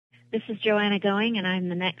This is Joanna Going, and I'm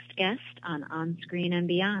the next guest on Screen and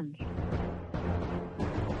Beyond.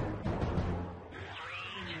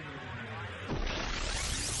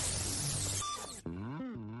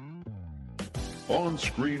 On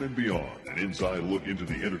Screen and Beyond, an inside look into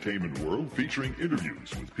the entertainment world featuring interviews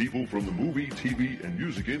with people from the movie, TV, and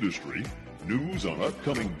music industry, news on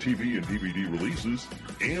upcoming TV and DVD releases,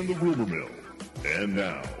 and the rumor mill. And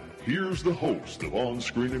now, here's the host of On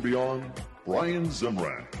Screen and Beyond, Brian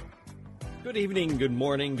Zemrak. Good evening, good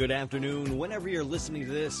morning, good afternoon. Whenever you're listening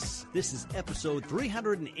to this is episode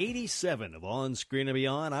 387 of On Screen and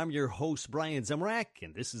Beyond. I'm your host, Brian Zemrak,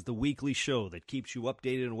 and this is the weekly show that keeps you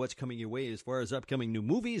updated on what's coming your way as far as upcoming new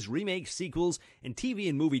movies, remakes, sequels, and TV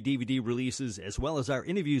and movie DVD releases, as well as our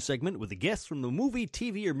interview segment with the guests from the movie,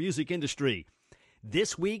 TV, or music industry.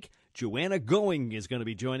 This week, Joanna Going is going to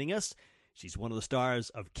be joining us. She's one of the stars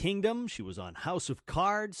of Kingdom. She was on House of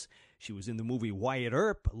Cards. She was in the movie Wyatt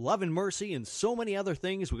Earp, Love and Mercy, and so many other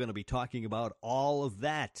things. We're going to be talking about all of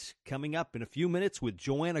that coming up in a few minutes with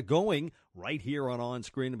Joanna Going right here on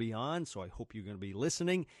Screen and Beyond. So I hope you're going to be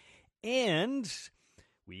listening. And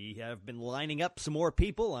we have been lining up some more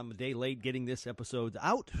people. I'm a day late getting this episode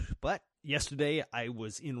out, but yesterday I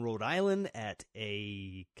was in Rhode Island at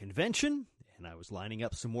a convention, and I was lining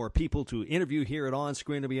up some more people to interview here at On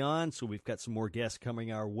Screen and Beyond. So we've got some more guests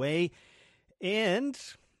coming our way. And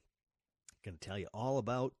going to tell you all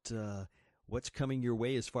about what's coming your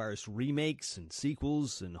way as far as remakes and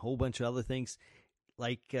sequels and a whole bunch of other things.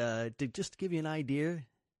 Like, to just give you an idea,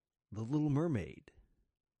 The Little Mermaid.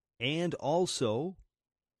 And also,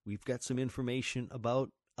 we've got some information about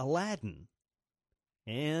Aladdin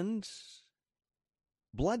and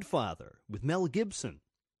Bloodfather with Mel Gibson.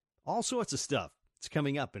 All sorts of stuff. It's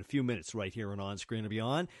coming up in a few minutes right here on Screen and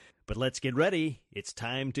Beyond. But let's get ready. It's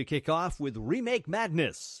time to kick off with Remake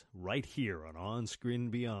Madness right here on Screen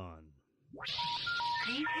and Beyond.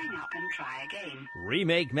 Please hang up and try again.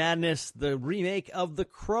 Remake Madness, the remake of The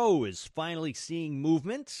Crow, is finally seeing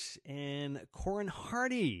movement, and Corin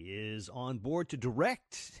Hardy is on board to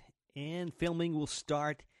direct, and filming will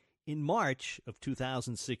start in March of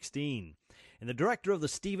 2016. And the director of the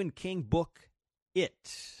Stephen King book,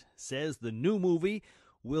 It, says the new movie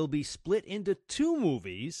will be split into two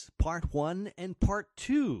movies, Part 1 and Part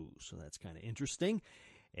 2. So that's kind of interesting.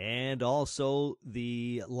 And also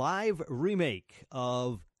the live remake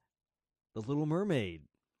of The Little Mermaid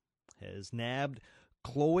has nabbed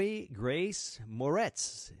Chloe Grace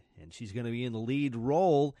Moretz, and she's going to be in the lead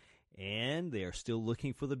role. And they are still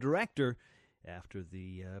looking for the director after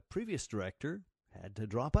the previous director had to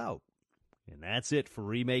drop out. And that's it for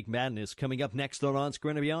Remake Madness. Coming up next on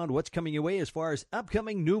Screen and Beyond, what's coming your way as far as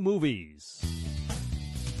upcoming new movies?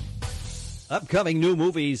 Upcoming new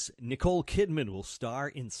movies, Nicole Kidman will star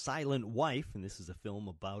in Silent Wife, and this is a film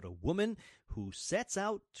about a woman who sets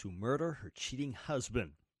out to murder her cheating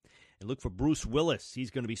husband. And look for Bruce Willis.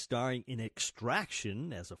 He's going to be starring in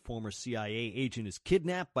Extraction as a former CIA agent is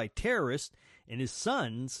kidnapped by terrorists, and his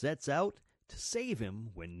son sets out to save him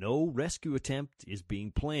when no rescue attempt is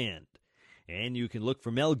being planned. And you can look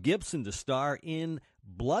for Mel Gibson to star in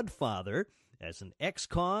Bloodfather as an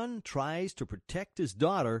ex-con tries to protect his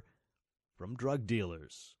daughter from drug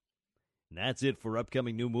dealers. And that's it for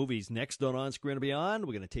upcoming new movies. Next on Screen and Beyond,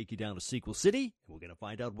 we're going to take you down to Sequel City, and we're going to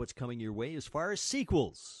find out what's coming your way as far as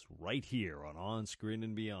sequels right here on Screen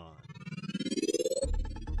and Beyond.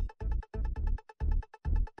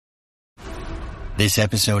 This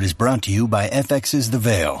episode is brought to you by FX's The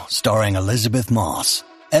Veil, starring Elizabeth Moss.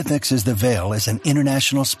 FX's The Veil is an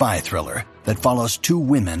international spy thriller that follows two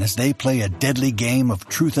women as they play a deadly game of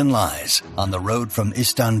truth and lies on the road from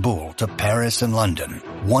Istanbul to Paris and London.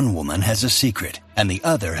 One woman has a secret, and the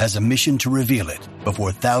other has a mission to reveal it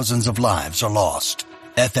before thousands of lives are lost.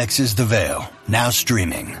 FX's The Veil, now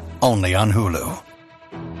streaming, only on Hulu.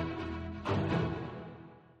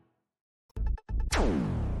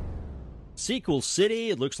 Sequel City,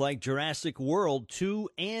 it looks like Jurassic World 2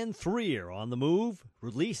 and 3 are on the move.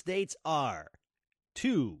 Release dates are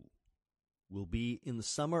 2 will be in the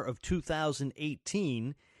summer of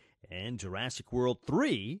 2018, and Jurassic World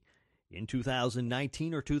 3 in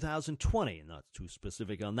 2019 or 2020. Not too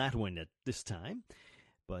specific on that one at this time,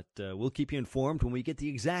 but we'll keep you informed when we get the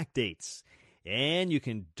exact dates. And you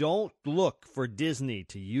don't look for Disney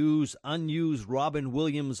to use unused Robin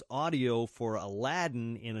Williams audio for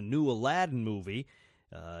Aladdin in a new Aladdin movie.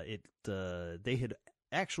 They had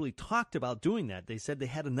actually talked about doing that. They said they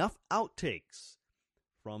had enough outtakes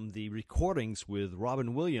from the recordings with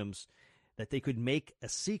Robin Williams that they could make a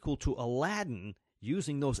sequel to Aladdin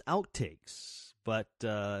using those outtakes. But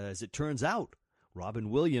as it turns out,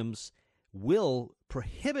 Robin Williams Will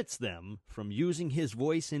prohibits them from using his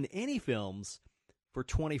voice in any films for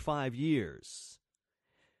 25 years.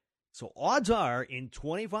 So odds are, in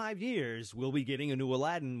 25 years, we'll be getting a new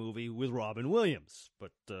Aladdin movie with Robin Williams.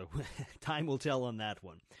 But time will tell on that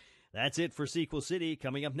one. That's it for Sequel City.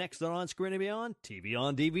 Coming up next on Screen and Beyond, TV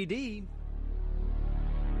on DVD.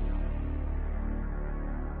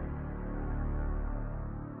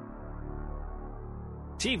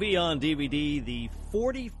 TV on DVD, the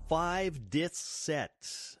 45-disc set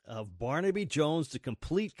of Barnaby Jones, the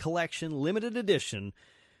Complete Collection Limited Edition,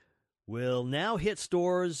 will now hit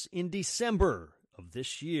stores in December of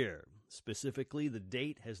this year. Specifically, the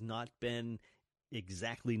date has not been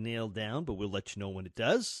exactly nailed down, but we'll let you know when it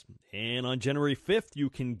does. And on January 5th,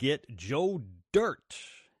 you can get Joe Dirt,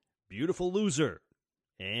 Beautiful Loser.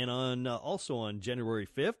 And also on January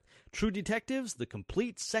 5th, True Detectives, the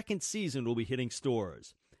complete second season will be hitting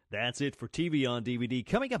stores. That's it for TV on DVD.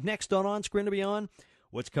 Coming up next on Screen and Beyond,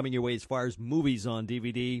 what's coming your way as far as movies on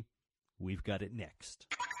DVD? We've got it next.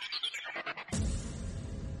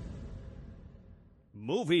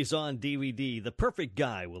 Movies on DVD. The Perfect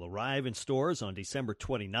Guy will arrive in stores on December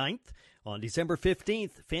 29th. On December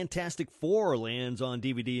 15th, Fantastic Four lands on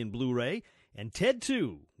DVD and Blu-ray. And Ted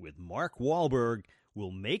 2 with Mark Wahlberg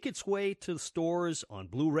will make its way to the stores on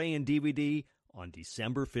Blu-ray and DVD on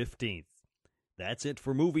December 15th. That's it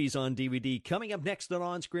for movies on DVD. Coming up next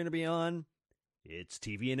on Screen and Beyond, it's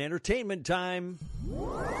TV and entertainment time.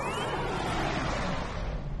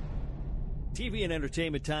 TV and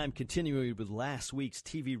entertainment time, continuing with last week's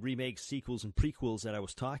TV remakes, sequels, and prequels that I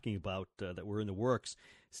was talking about that were in the works.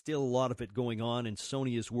 Still a lot of it going on, and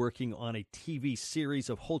Sony is working on a TV series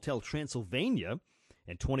of Hotel Transylvania.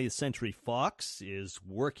 And 20th Century Fox is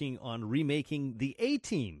working on remaking The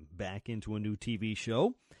A-Team back into a new TV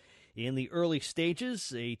show. In the early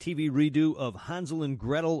stages, a TV redo of Hansel and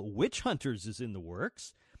Gretel Witch Hunters is in the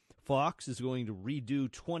works. Fox is going to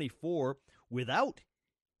redo 24 without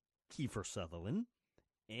Kiefer Sutherland.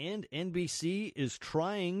 And NBC is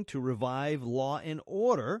trying to revive Law and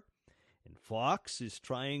Order. And Fox is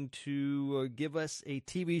trying to give us a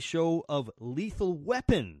TV show of Lethal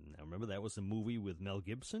Weapon. Now, remember, that was a movie with Mel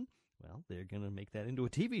Gibson? Well, they're going to make that into a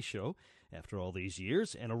TV show after all these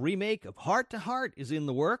years. And a remake of Heart to Heart is in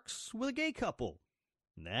the works with a gay couple.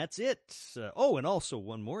 And that's it. And also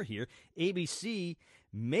one more here. ABC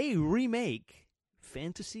may remake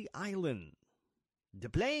Fantasy Island. The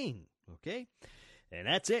plane, okay? And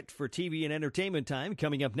that's it for TV and entertainment time.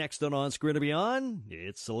 Coming up next on Screen and Beyond,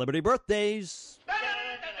 it's Celebrity Birthdays.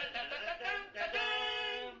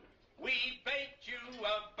 We baked you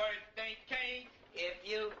a birthday cake. If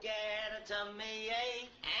you get a tummy ache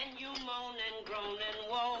and you moan and groan and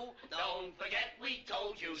woe, don't forget we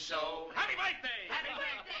told you so. Happy birthday! Happy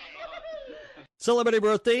birthday! Celebrity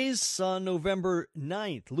birthdays on November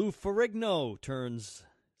 9th. Lou Ferrigno turns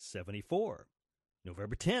 74.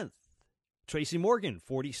 November 10th. Tracy Morgan,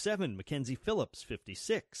 47. Mackenzie Phillips,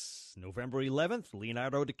 56. November 11th,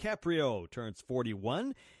 Leonardo DiCaprio turns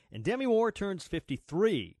 41. And Demi Moore turns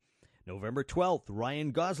 53. November 12th,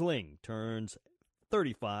 Ryan Gosling turns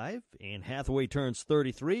 35. Anne Hathaway turns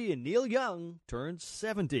 33. And Neil Young turns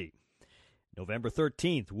 70. November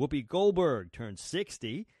 13th, Whoopi Goldberg turns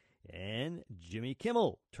 60. And Jimmy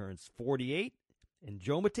Kimmel turns 48. And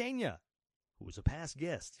Joe Mantegna, who was a past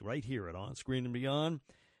guest right here at On Screen and Beyond,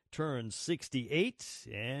 turns 68,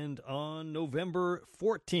 and on November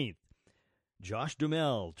 14th, Josh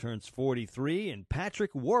Duhamel turns 43, and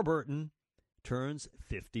Patrick Warburton turns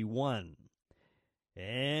 51.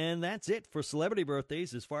 And that's it for celebrity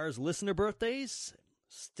birthdays. As far as listener birthdays,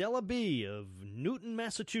 Stella B. of Newton,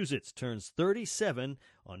 Massachusetts turns 37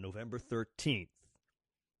 on November 13th.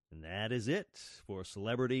 And that is it for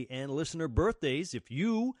celebrity and listener birthdays. If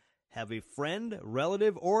you have a friend,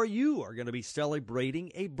 relative, or you are going to be celebrating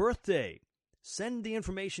a birthday, send the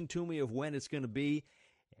information to me of when it's going to be,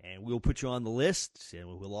 and we'll put you on the list, and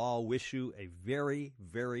we'll all wish you a very,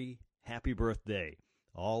 very happy birthday.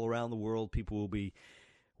 All around the world, people will be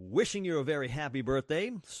wishing you a very happy birthday,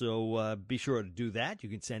 so be sure to do that. You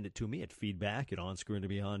can send it to me at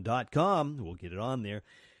feedback@onscreenandbeyond.com. We'll get it on there.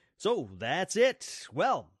 So that's it.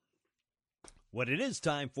 Well, what it is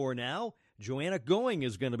time for now, Joanna Going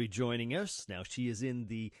is going to be joining us. Now, she is in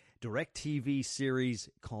the DirecTV series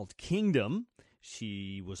called Kingdom.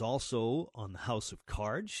 She was also on the House of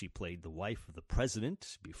Cards. She played the wife of the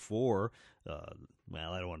president before,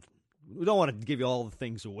 we don't want to give you all the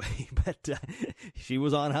things away, but she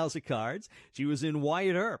was on House of Cards. She was in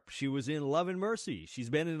Wyatt Earp. She was in Love and Mercy. She's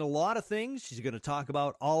been in a lot of things. She's going to talk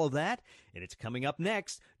about all of that, and it's coming up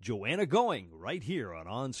next. Joanna Going, right here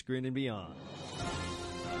on Screen and Beyond.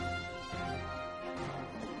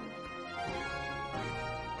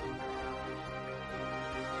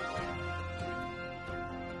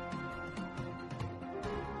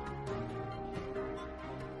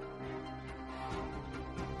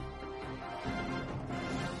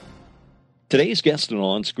 Today's guest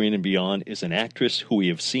on Screen and Beyond is an actress who we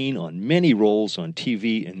have seen on many roles on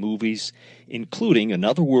TV and movies, including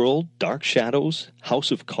Another World, Dark Shadows,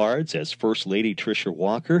 House of Cards as First Lady Tricia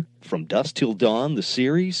Walker, From Dusk Till Dawn, the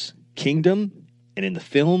series, Kingdom, and in the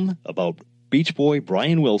film about Beach Boy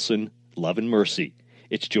Brian Wilson, Love and Mercy.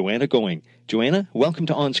 It's Joanna Going. Joanna, welcome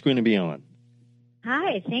to On Screen and Beyond.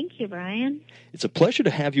 Hi, thank you, Brian. It's a pleasure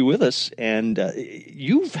to have you with us, and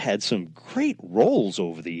you've had some great roles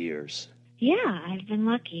over the years. Yeah, I've been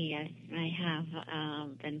lucky. I have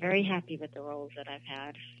been very happy with the roles that I've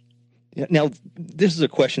had. Yeah, now, this is a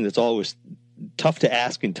question that's always tough to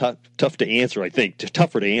ask and tough to answer, I think.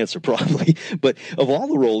 Tougher to answer, probably. But of all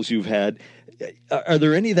the roles you've had, are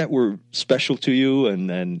there any that were special to you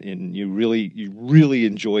and you really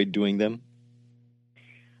enjoyed doing them?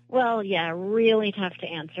 Well, yeah, really tough to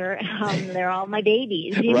answer. They're all my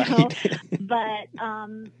babies, you right. know. But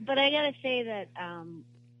I got to say that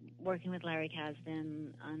working with Larry Kasdan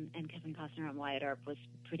and Kevin Costner on Wyatt Earp was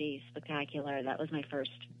pretty spectacular. That was my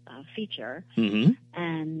first feature,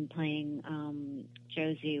 and playing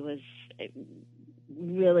Josie was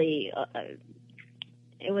really.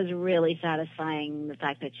 It was really satisfying, the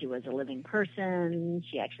fact that she was a living person.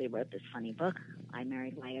 She actually wrote this funny book, I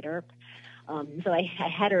Married Wyatt Earp. So I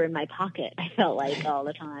had her in my pocket, I felt like, all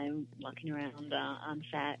the time, walking around on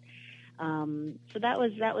set. So that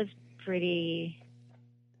was pretty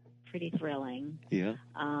thrilling. Yeah.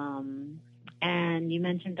 And you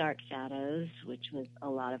mentioned Dark Shadows, which was a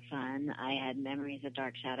lot of fun. I had memories of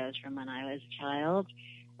Dark Shadows from when I was a child,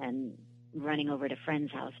 and running over to friend's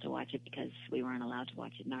house to watch it because we weren't allowed to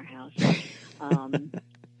watch it in our house.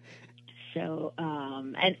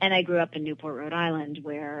 And I grew up in Newport, Rhode Island,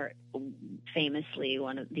 where famously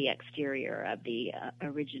one of the exterior of the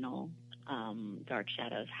original Dark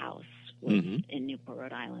Shadows house was in Newport,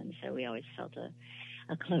 Rhode Island. So we always felt a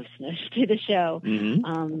closeness to the show.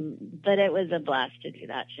 But it was a blast to do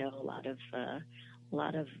that show. A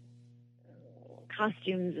lot of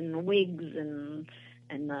costumes and wigs and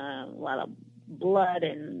a lot of blood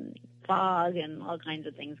and fog and all kinds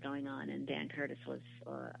of things going on. And Dan Curtis was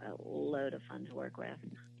a load of fun to work with.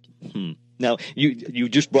 Now, you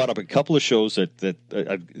just brought up a couple of shows that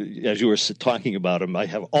as you were talking about them, I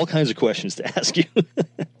have all kinds of questions to ask you.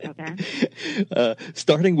 Okay.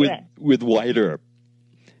 Starting with Wyatt Earp.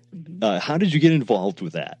 How did you get involved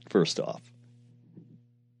with that, first off?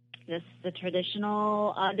 Just the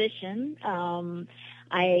traditional audition.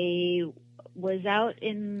 I was out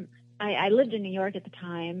I lived in New York at the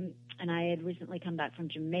time, and I had recently come back from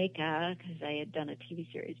Jamaica because I had done a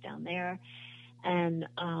TV series down there. And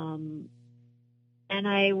I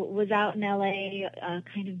was out in LA,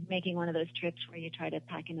 kind of making one of those trips where you try to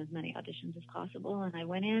pack in as many auditions as possible. And I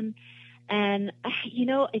went in, and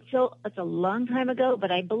it's a long time ago,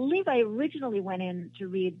 but I believe I originally went in to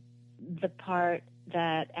read the part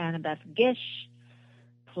that Annabeth Gish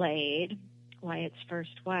played, Wyatt's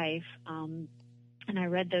first wife. And I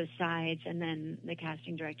read those sides, and then the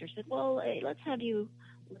casting director said, "Well, hey, let's have you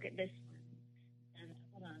look at this one." And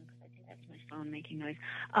hold on, because I think that's my phone making noise.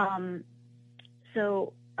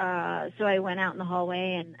 So I went out in the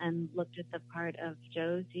hallway and looked at the part of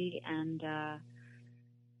Josie and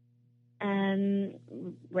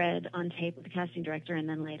read on tape with the casting director, and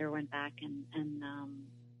then later went back and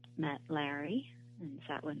met Larry and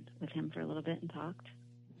sat with him for a little bit and talked.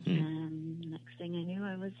 And the next thing I knew,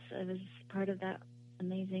 I was part of that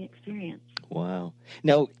amazing experience. Wow.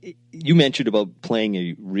 Now, you mentioned about playing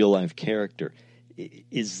a real-life character.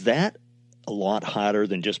 Is that a lot harder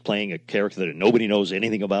than just playing a character that nobody knows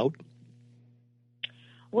anything about?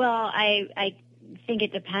 Well, I think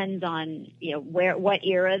it depends on what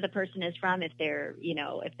era the person is from. If they're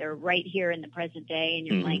right here in the present day and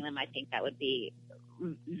you're playing them, I think that would be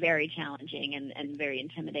very challenging and very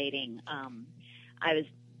intimidating. I was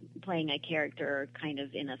playing a character kind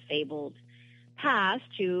of in a fabled past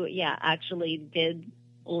who, actually did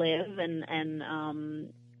live, and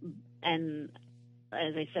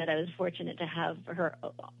as I said, I was fortunate to have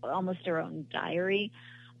almost her own diary.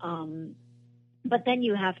 But then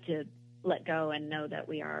you have to let go and know that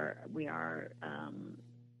we are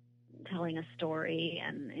telling a story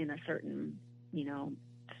and in a certain,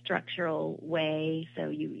 structural way. So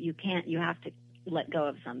you have to let go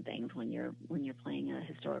of some things when you're playing a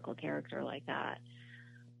historical character like that.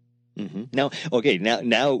 Now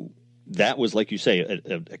that was, like you say,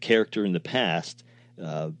 a character in the past,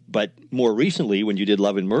 but more recently, when you did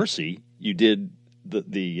Love and Mercy, you did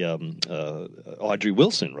the Audrey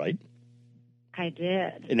Wilson, right? I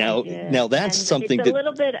did. Now that's something it's a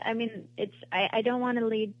little bit. I mean, I don't want to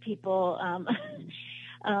lead people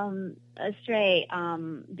astray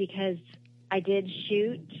because I did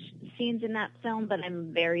shoot scenes in that film, but I'm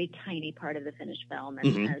a very tiny part of the finished film,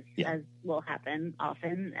 and as will happen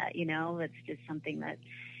often, it's just something that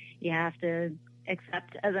you have to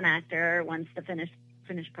accept as an actor once the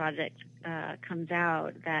finished project comes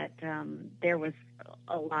out, that there was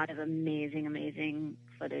a lot of amazing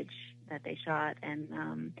footage that they shot,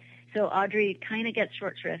 and so Audrey kind of gets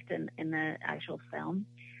short shrift in the actual film,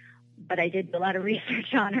 but I did a lot of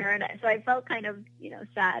research on her, and so I felt kind of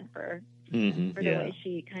sad for the way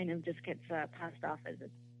she kind of just gets passed off as an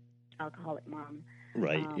alcoholic mom,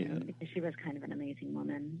 right? Because she was kind of an amazing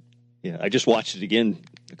woman. Yeah, I just watched it again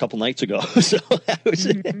a couple nights ago, so that was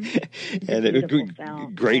and it was a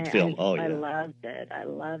great film. I loved it. I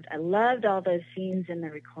loved all those scenes in the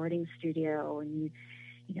recording studio, and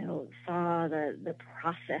you saw the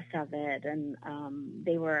process of it, and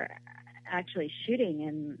they were actually shooting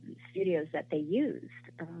in studios that they used,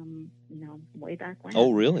 way back when.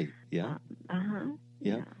 Oh, really? Yeah.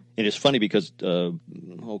 Yeah. And it's funny because about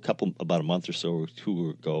a month or so or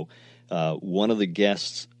two ago, one of the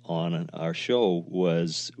guests on our show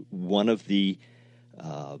was one of the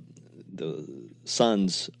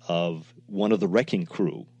sons of one of the Wrecking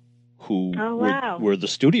Crew, who were the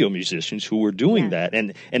studio musicians who were doing that,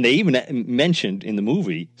 and they even mentioned in the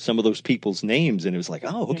movie some of those people's names, and it was like,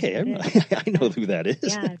 oh, okay, I know who that is.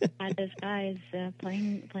 Yeah, those guys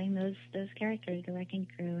playing those characters, the Wrecking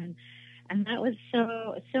Crew, and that was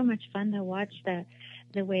so much fun to watch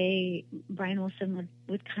the way Brian Wilson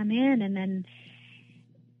would come in, and then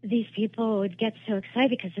these people would get so excited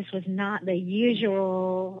because this was not the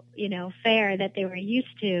usual, fare that they were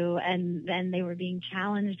used to, and then they were being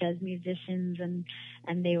challenged as musicians, and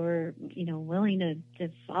they were, willing to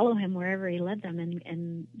follow him wherever he led them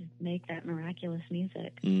and make that miraculous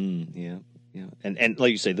music. Yeah. And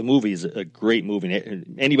like you say, the movie is a great movie.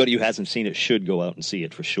 Anybody who hasn't seen it should go out and see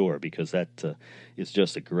it for sure, because that is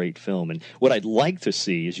just a great film. And what I'd like to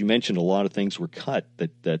see is, you mentioned a lot of things were cut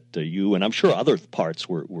that you, and I'm sure other parts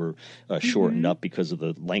were shortened up because of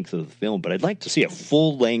the length of the film, but I'd like to see a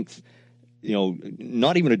full length,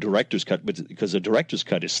 not even a director's cut, but because a director's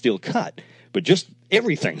cut is still cut, but just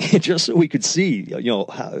everything, just so we could see,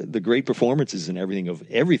 how the great performances and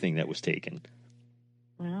everything that was taken.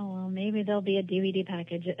 Well, maybe there'll be a DVD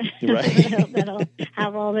package right. that'll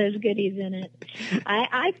have all those goodies in it.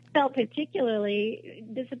 I felt particularly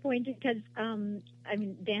disappointed because,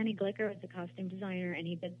 Danny Glicker was the costume designer, and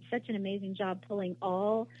he did such an amazing job pulling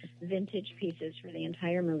all vintage pieces for the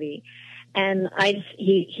entire movie. And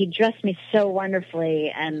he dressed me so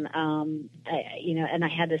wonderfully, and and I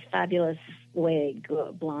had this fabulous wig,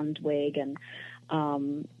 blonde wig, and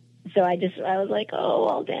so I was like, oh,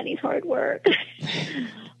 all Danny's hard work.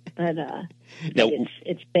 But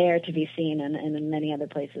it's there to be seen, and in many other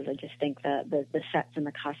places. I just think that the sets and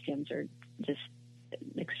the costumes are just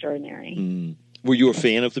extraordinary. Were you a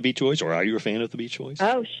fan of the Beach Boys, or are you a fan of the Beach Boys?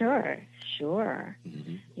 Oh, sure.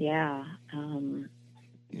 Mm-hmm. Yeah.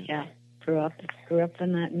 Yeah. Grew up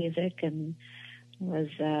in that music, and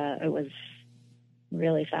it was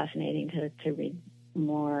really fascinating to read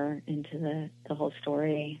more into the whole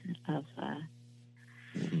story of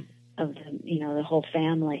the whole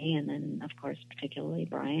family, and then of course particularly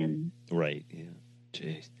Brian. Right. Yeah.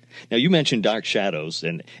 Jeez. Now, you mentioned Dark Shadows,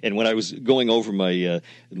 and when I was going over my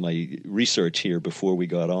my research here before we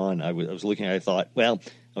got on, I was looking. I thought, well,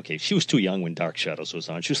 okay, she was too young when Dark Shadows was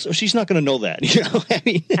on. She's not going to know that.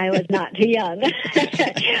 I was not too young.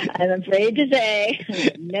 I'm afraid to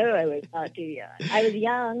say, no, I was not too young. I was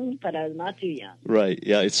young, but I was not too young. Right.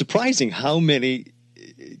 Yeah. It's surprising how many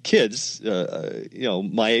kids,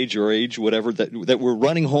 my age or age, whatever, that were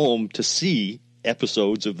running home to see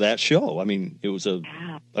episodes of that show. I mean, it was a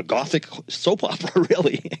gothic soap opera,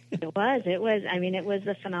 really. It was. It was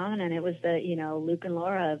the phenomenon. It was the, Luke and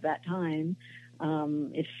Laura of that time.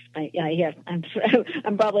 I'm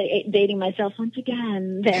probably dating myself once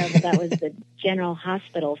again there, but that was the General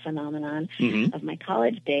Hospital phenomenon of my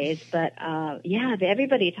college days. But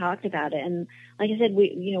everybody talked about it, and like I said,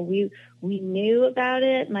 we knew about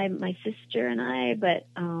it, my sister and I, but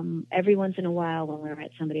every once in a while when we were at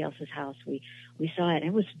somebody else's house, we saw it, and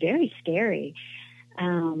it was very scary.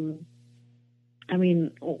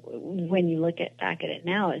 When you look back at it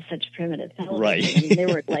now, it's such primitive television. Right. They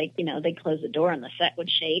were like, they'd close the door and the set would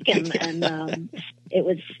shake, and it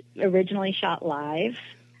was originally shot live,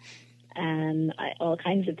 and all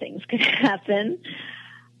kinds of things could happen.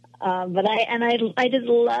 But I just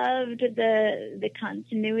loved the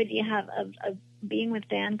continuity you have of being with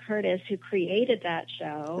Dan Curtis, who created that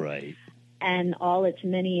show. Right. and all its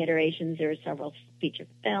many iterations. There were several feature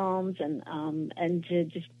films, and to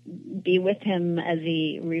just be with him as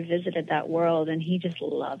he revisited that world, and he just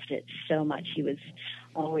loved it so much. He was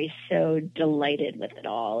always so delighted with it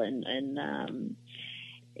all, and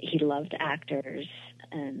he loved actors,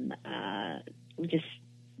 and just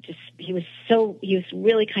he was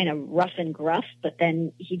really kind of rough and gruff, but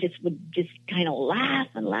then he would just kind of laugh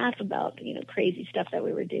about crazy stuff that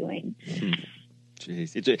we were doing.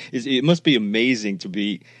 Jeez, it must be amazing to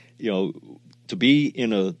be on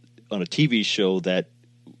a TV show that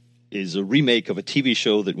is a remake of a TV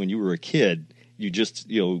show that when you were a kid you just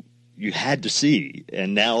you had to see,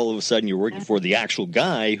 and now all of a sudden you're working for the actual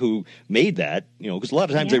guy who made that, because a lot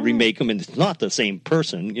of times they remake them and it's not the same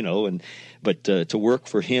person, but to work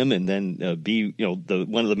for him and then be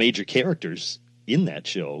one of the major characters in that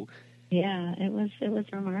show. Yeah, it was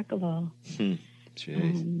remarkable.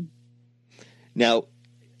 Jeez. Now,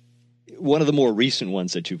 one of the more recent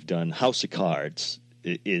ones that you've done, House of Cards,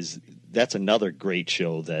 that's another great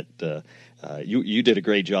show that you did a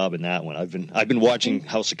great job in that one. I've been watching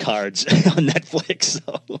House of Cards on Netflix.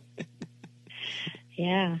 So.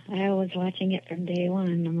 Yeah, I was watching it from day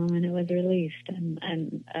one, the moment it was released,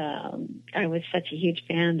 and I was such a huge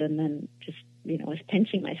fan, and then just was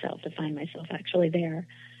pinching myself to find myself actually there.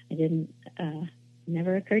 I didn't.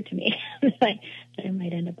 Never occurred to me that I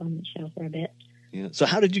might end up on the show for a bit. Yeah. So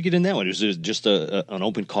how did you get in that one? Was it just an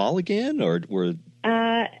open call again, or were?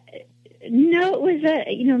 No,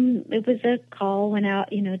 it was a call went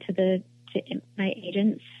out, to my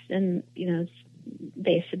agents, and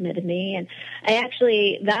they submitted me, and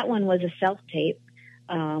that one was a self tape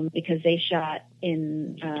because they shot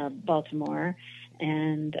in Baltimore,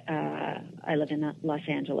 and I live in Los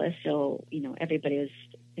Angeles, so everybody was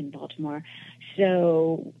in Baltimore.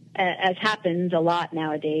 So as happens a lot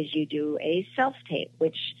nowadays, you do a self-tape,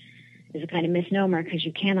 which is a kind of misnomer because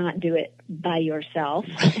you cannot do it by yourself.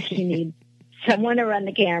 You need someone to run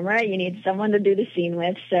the camera. You need someone to do the scene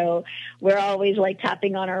with. So we're always like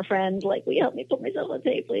tapping on our friends, like, will you help me put myself on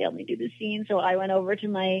tape? Will you help me do the scene? So I went over to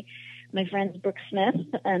my friends Brooke Smith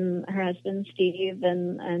and her husband Steve,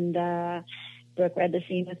 and Brooke read the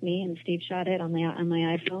scene with me, and Steve shot it on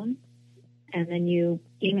my iPhone. And then you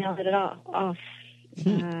emailed it off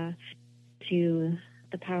to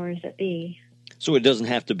the powers that be. So it doesn't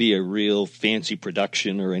have to be a real fancy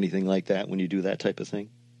production or anything like that when you do that type of thing?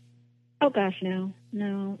 Oh, gosh, no.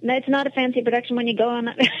 It's not a fancy production when you go on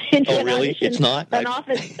into an really? Audition, it's not? An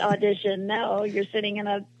office audition. No, you're sitting in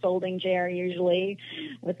a folding chair usually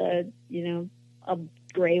with a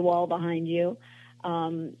gray wall behind you.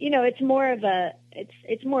 It's more of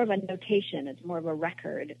a notation. It's more of a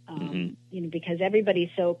record, because everybody's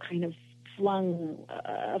so kind of flung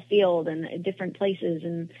afield and different places,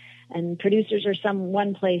 and producers are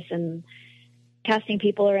one place and casting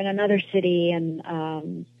people are in another city,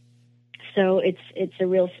 and so it's a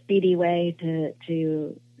real speedy way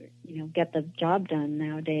to get the job done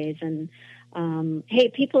nowadays. And hey,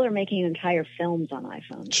 people are making entire films on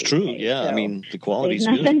iPhones. It's true, days, yeah. So I mean, the quality's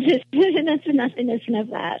good. There's nothing of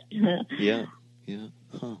that. Yeah.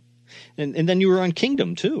 Huh. And then you were on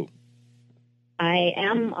Kingdom too. I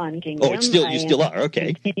am on Kingdom. Oh, you still are.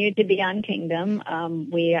 Okay. Continue to be on Kingdom.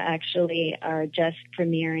 We actually are just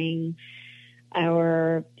premiering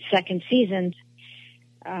our second season.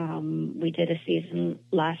 We did a season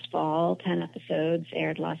last fall, 10 episodes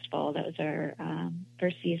aired last fall. That was our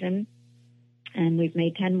first season. And we've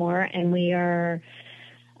made 10 more, and we are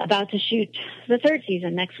about to shoot the third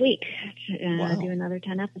season next week. Wow. Do another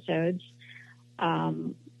 10 episodes.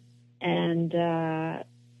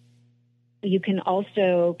 You can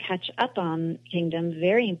also catch up on Kingdom.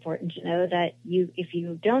 Very important to know that if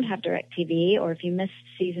you don't have DirecTV or if you missed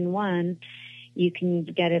season 1, you can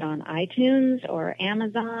get it on iTunes or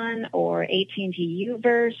Amazon or AT&T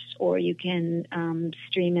Uverse, or you can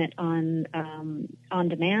stream it on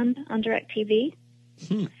demand on DirecTV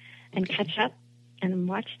and catch up and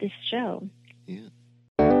watch this show. Yeah.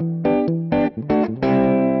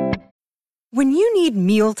 When you need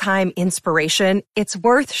mealtime inspiration, it's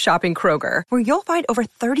worth shopping Kroger, where you'll find over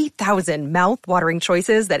 30,000 mouth-watering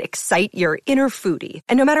choices that excite your inner foodie.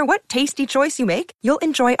 And no matter what tasty choice you make, you'll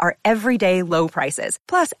enjoy our everyday low prices,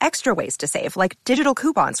 plus extra ways to save, like digital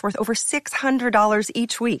coupons worth over $600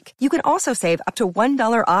 each week. You can also save up to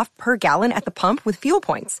 $1 off per gallon at the pump with fuel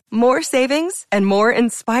points. More savings and more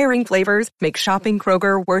inspiring flavors make shopping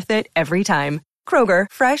Kroger worth it every time. Kroger,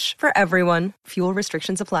 fresh for everyone. Fuel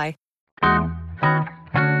restrictions apply.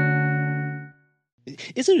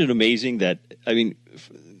 Isn't it amazing that, I mean,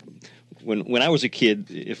 when I was a kid,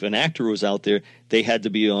 if an actor was out there, they had to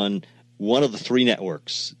be on one of the three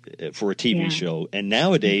networks for a TV show. And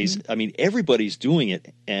nowadays, I mean, everybody's doing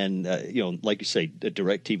it. And, like you say,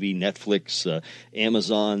 DirecTV, Netflix,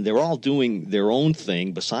 Amazon, they're all doing their own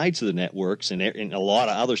thing besides the networks and a lot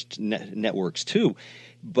of other networks too.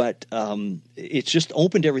 But it's just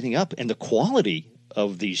opened everything up. And the quality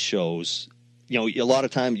of these shows, a lot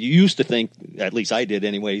of times you used to think, at least I did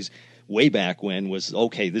anyways, way back when, was,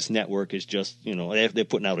 okay, this network is just, they're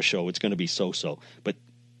putting out a show, it's going to be so-so. But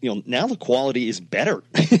now the quality is better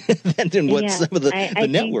than what some of the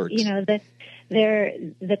networks. Think,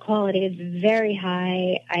 the quality is very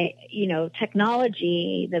high.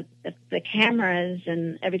 Technology, the cameras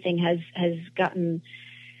and everything has gotten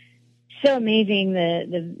so amazing.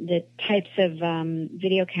 The types of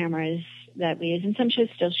video cameras that we use, and some shows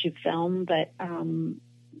still shoot film, but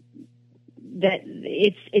that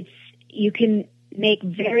it's you can make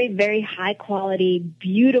very, very high quality,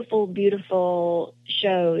 beautiful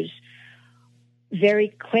shows very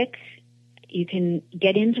quick. You can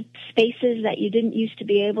get into spaces that you didn't used to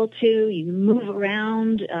be able to. You can move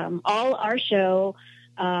around. All our show,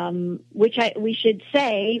 which we should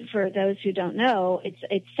say for those who don't know,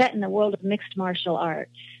 it's set in the world of mixed martial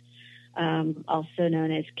arts, also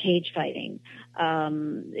known as cage fighting.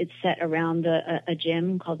 It's set around a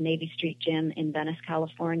gym called Navy Street Gym in Venice,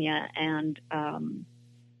 California, and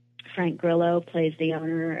Frank Grillo plays the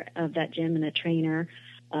owner of that gym and a trainer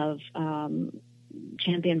of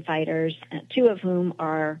champion fighters, two of whom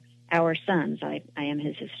are our sons. I am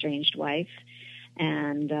his estranged wife,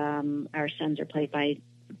 and our sons are played by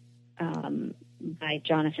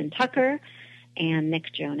Jonathan Tucker and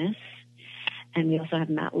Nick Jonas. And we also have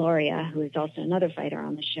Matt Loria, who is also another fighter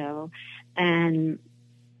on the show. And,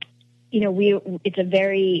 it's a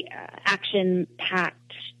very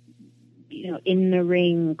action-packed, in the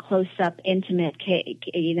ring, close-up, intimate,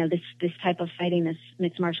 this type of fighting, this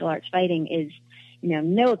mixed martial arts fighting is,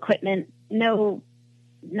 no equipment, no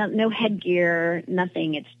headgear,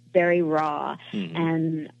 nothing. It's very raw. Mm-hmm.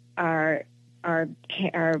 And our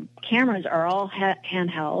cameras are all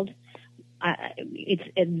handheld. It's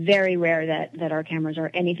very rare that our cameras are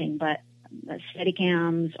anything but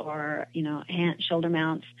Steadicams or, shoulder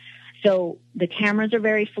mounts. So the cameras are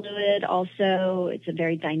very fluid. Also, it's a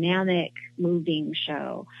very dynamic, moving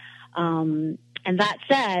show. And that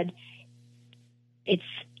said, it's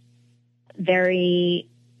very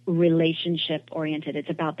relationship oriented. It's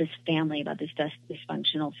about this family, about this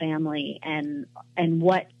dysfunctional family, and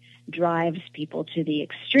what drives people to the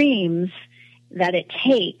extremes that it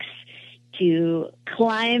takes to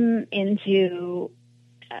climb into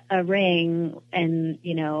a ring and,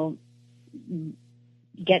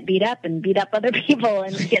 get beat up and beat up other people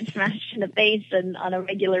and get smashed in the face and on a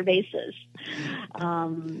regular basis.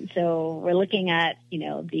 So we're looking at,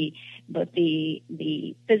 both the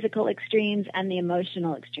physical extremes and the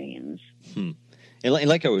emotional extremes. And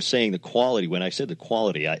like I was saying, the quality, when I said the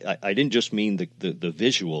quality, I didn't just mean the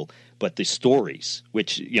visual, but the stories,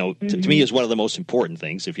 which, to me is one of the most important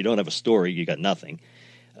things. If you don't have a story, you got nothing.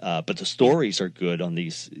 But the stories are good on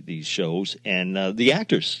these shows, and the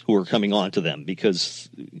actors who are coming on to them, because,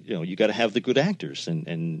 you got to have the good actors,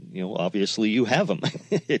 and obviously you have them.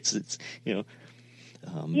 it's.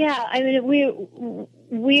 Yeah, I mean,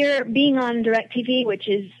 we're being on DirecTV, which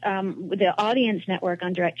is the audience network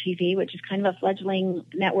on DirecTV, which is kind of a fledgling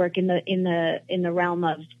network in the realm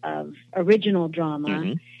of original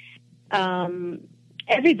drama. Mm-hmm.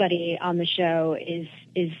 Everybody on the show is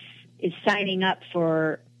signing up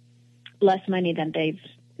for less money than they've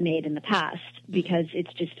made in the past, because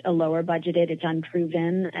it's just a lower budgeted, it's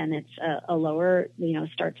unproven, and it's a lower,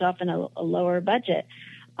 starts off in a lower budget.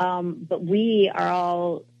 But we're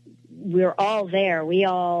all there. We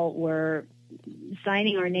all were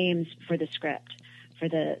signing our names for the script, for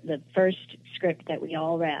the first script that we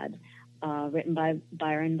all read, written by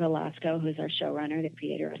Byron Velasco, who's our showrunner, the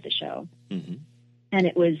creator of the show. Mm-hmm. And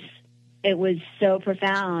it was so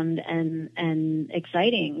profound and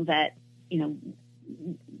exciting that,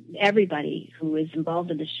 everybody who is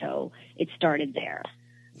involved in the show, it started there.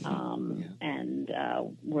 And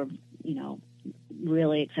we're,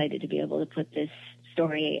 really excited to be able to put this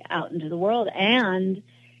story out into the world and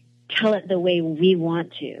tell it the way we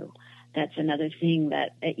want to. That's another thing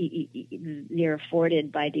that you're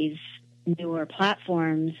afforded by these newer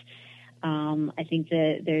platforms. I think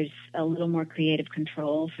that there's a little more creative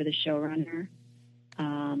control for the showrunner.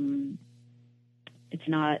 It's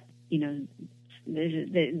not,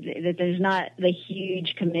 there's not the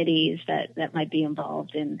huge committees that might be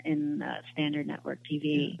involved in standard network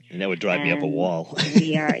TV. Yeah. And that would drive me up a wall.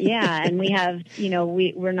 We are, and we have,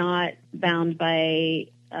 we're not bound by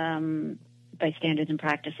standards and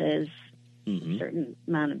practices certain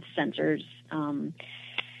amount of censors.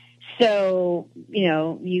 So,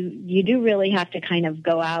 you do really have to kind of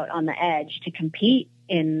go out on the edge to compete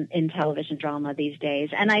in television drama these days.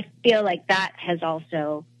 And I feel like that has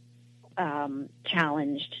also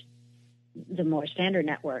challenged the more standard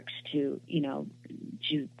networks to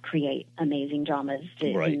create amazing dramas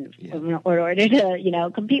in order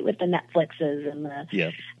to, compete with the Netflixes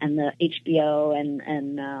and the HBO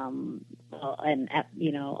and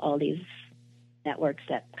all these networks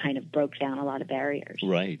that kind of broke down a lot of barriers.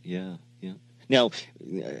 Right. Yeah. Yeah. Now,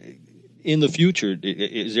 in the future,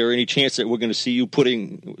 is there any chance that we're going to see you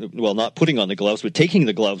not putting on the gloves, but taking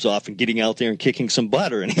the gloves off and getting out there and kicking some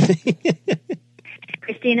butt or anything?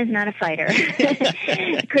 Christina's not a fighter.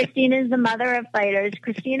 Christina is the mother of fighters.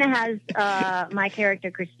 Christina has, my character,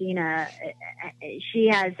 Christina, she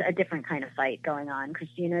has a different kind of fight going on.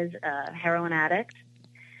 Christina's a heroin addict.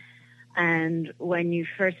 And when you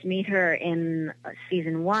first meet her in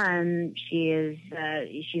season 1, she's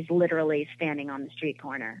literally standing on the street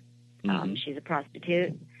corner. She's a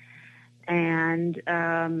prostitute, and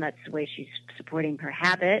that's the way she's supporting her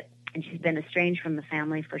habit. And she's been estranged from the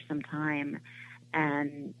family for some time,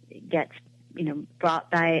 and gets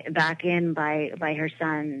brought back in by her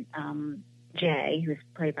son Jay, who's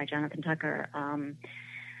played by Jonathan Tucker,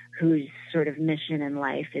 whose sort of mission in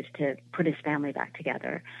life is to put his family back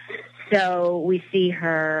together. So we see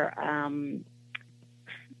her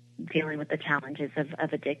dealing with the challenges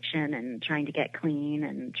of addiction and trying to get clean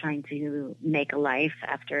and trying to make a life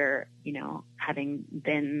after, having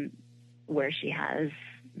been where she has,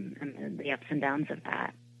 and the ups and downs of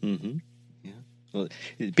that. Mm-hmm. Yeah. Well,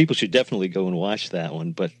 people should definitely go and watch that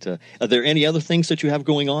one. But are there any other things that you have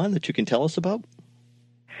going on that you can tell us about?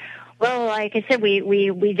 Well, like I said,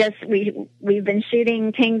 we've been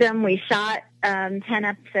shooting Kingdom. We shot 10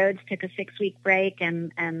 episodes, took a 6-week break,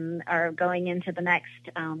 and are going into the next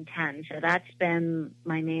 10. So that's been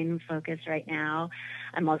my main focus right now.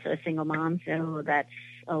 I'm also a single mom, so that's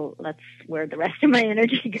where the rest of my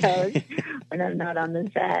energy goes when I'm not on the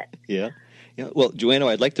set. Yeah. Well, Joanna,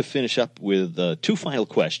 I'd like to finish up with 2 final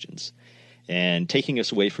questions. And taking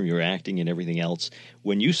us away from your acting and everything else,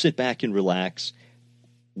 when you sit back and relax,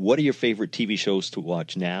 what are your favorite TV shows to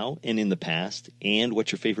watch now and in the past, and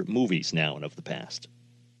what's your favorite movies now and of the past?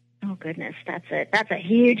 Oh, goodness, that's a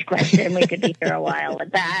huge question. We could be here a while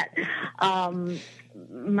with that.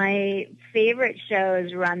 My favorite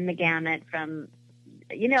shows run the gamut from,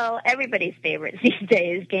 everybody's favorite these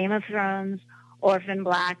days, Game of Thrones, Orphan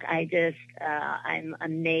Black. I'm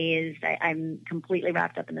amazed. I'm completely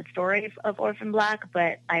wrapped up in the story of Orphan Black,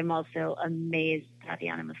 but I'm also amazed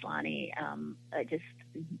Tatiana Maslany.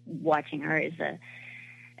 Watching her is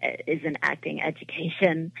an acting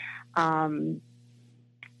education. I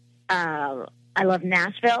love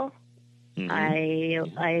Nashville. Mm-hmm.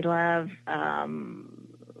 I love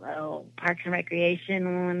Parks and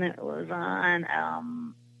Recreation when it was on.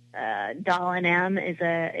 Doll and M is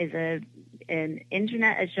an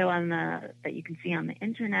internet show that you can see on the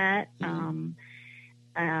internet. Mm-hmm.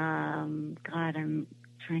 God, I'm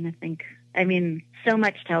trying to think. I mean, so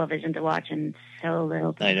much television to watch and so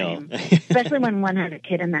little time. I know. Especially when one has a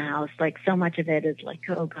kid in the house. Like, so much of it is like,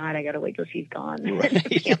 oh, God, I got to wait till she's gone. Right. to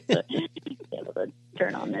be able to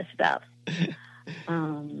turn on this stuff.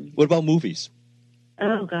 What about movies?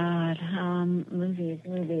 Oh, God.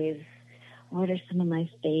 Movies. What are some of my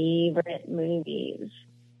favorite movies?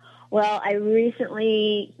 Well, I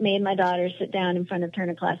recently made my daughter sit down in front of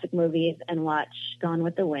Turner Classic Movies and watch Gone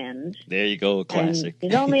with the Wind. There you go, a classic. And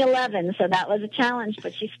she's only 11, so that was a challenge,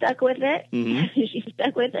 but she stuck with it. Mm-hmm. She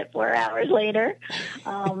stuck with it 4 hours later.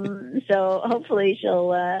 So hopefully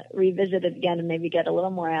she'll revisit it again and maybe get a little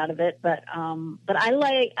more out of it. But I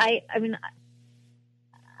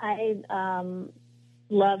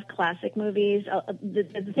love classic movies.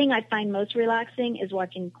 The thing I find most relaxing is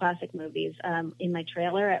watching classic movies. In my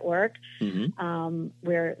trailer at work, mm-hmm.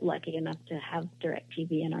 We're lucky enough to have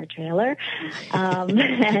DirecTV in our trailer.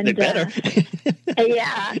 And they better.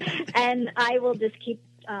 Yeah, and I will just keep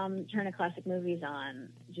Turner Classic Movies on,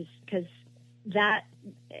 just because that,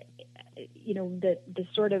 the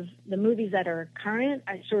sort of the movies that are current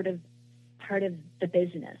are sort of part of the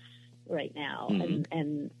business right now, mm-hmm.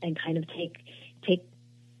 and kind of take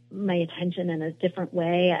my attention in a different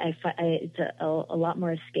way. It's a lot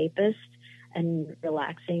more escapist and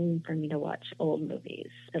relaxing for me to watch old movies,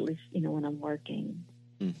 at least, when I'm working.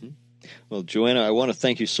 Mm-hmm. Well, Joanna, I want to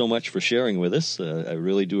thank you so much for sharing with us. I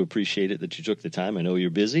really do appreciate it that you took the time. I know you're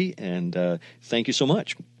busy, and thank you so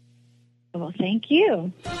much. Well, thank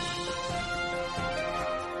you.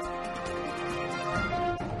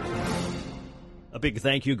 big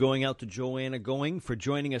thank you going out to Joanna Going for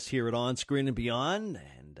joining us here at On Screen and Beyond.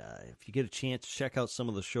 And if you get a chance, check out some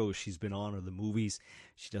of the shows she's been on or the movies.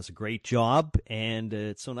 She does a great job, and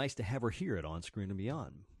it's so nice to have her here at On Screen and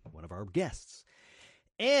Beyond, one of our guests.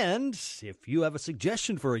 And if you have a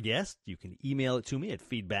suggestion for a guest, you can email it to me at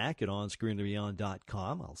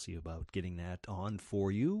feedback@onscreenandbeyond.com. I'll see about getting that on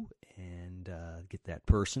for you and get that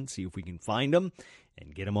person, see if we can find them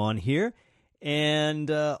and get them on here.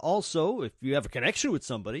 And also, if you have a connection with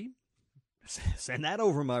somebody, send that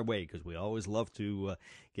over my way, because we always love to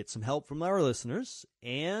get some help from our listeners.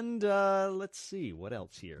 And let's see, what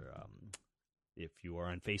else here? If you are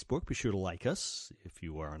on Facebook, be sure to like us. If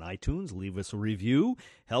you are on iTunes, leave us a review.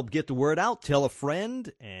 Help get the word out. Tell a friend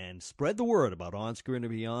and spread the word about On Screen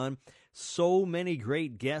and Beyond. So many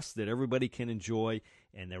great guests that everybody can enjoy,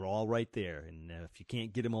 and they're all right there. And if you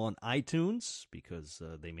can't get them on iTunes, because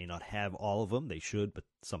they may not have all of them, they should, but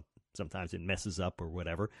sometimes it messes up or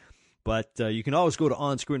whatever. But you can always go to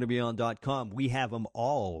onscreenandbeyond.com. We have them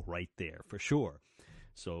all right there for sure.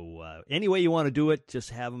 So any way you want to do it, just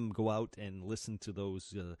have them go out and listen to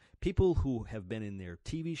those people who have been in their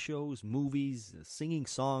TV shows, movies, singing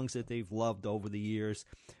songs that they've loved over the years,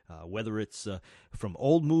 whether it's from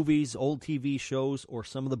old movies, old TV shows, or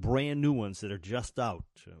some of the brand new ones that are just out.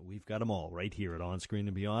 We've got them all right here at On Screen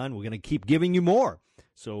and Beyond. We're going to keep giving you more.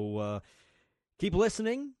 So keep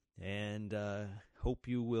listening, and hope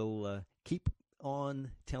you will keep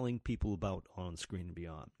on telling people about On Screen and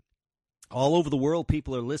Beyond. All over the world,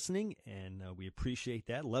 people are listening, and we appreciate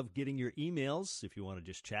that. Love getting your emails. If you want to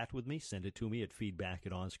just chat with me, send it to me at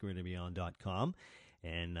feedback@onscreenandbeyond.com.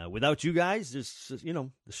 And without you guys, the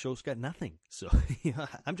show's got nothing. So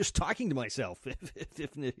I'm just talking to myself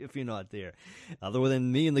if you're not there. Other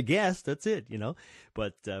than me and the guest, that's it,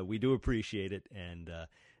 But we do appreciate it, and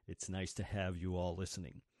it's nice to have you all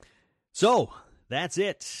listening. So that's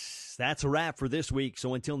it. That's a wrap for this week.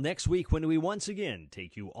 So until next week, when we once again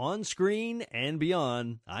take you on screen and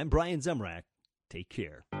beyond, I'm Brian Zemrak. Take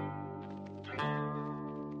care.